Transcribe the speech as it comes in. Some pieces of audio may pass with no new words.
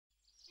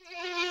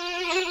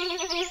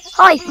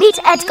Hi, meet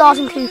Edgard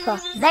and Cooper.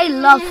 They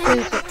love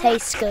food that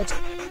tastes good.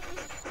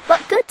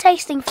 But good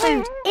tasting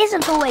food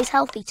isn't always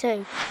healthy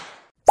too.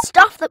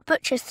 Stuff that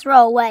butchers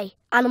throw away,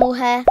 animal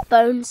hair,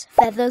 bones,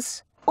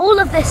 feathers. All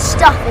of this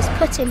stuff is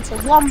put into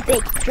one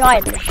big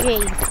giant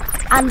machine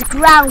and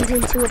ground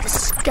into a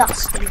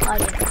disgusting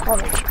kind of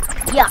porridge.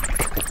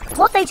 Yuck.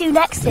 What they do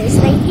next is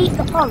they heat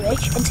the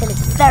porridge until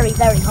it's very,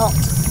 very hot.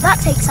 That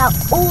takes out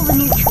all the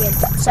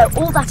nutrients, so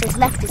all that is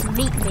left is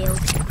meat meal.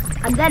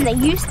 And then they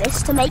use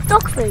this to make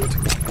dog food.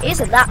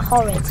 Isn't that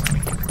horrid?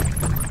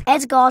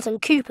 Edgard and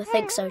Cooper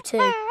think so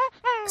too.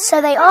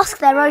 So they ask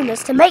their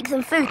owners to make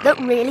them food that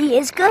really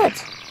is good.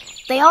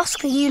 They ask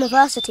the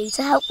university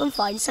to help them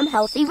find some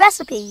healthy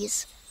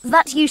recipes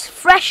that use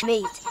fresh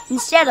meat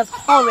instead of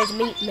horrid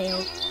meat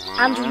meal,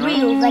 and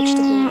real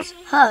vegetables,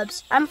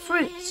 herbs and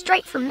fruit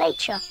straight from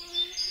nature.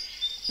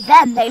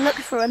 Then they look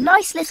for a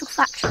nice little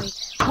factory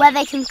where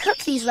they can cook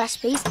these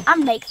recipes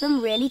and make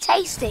them really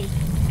tasty.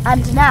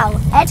 And now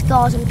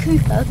Edgard and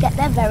Cooper get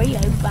their very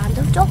own brand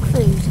of dog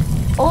food.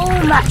 All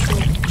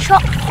natural,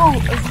 chock full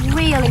of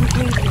real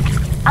ingredients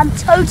and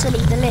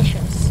totally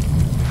delicious.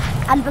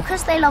 And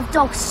because they love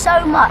dogs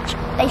so much,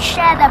 they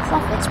share their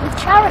profits with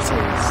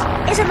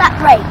charities. Isn't that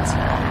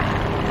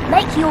great?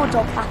 Make your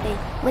dog happy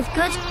with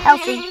good,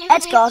 healthy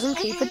Edgard and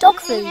Cooper dog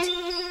food.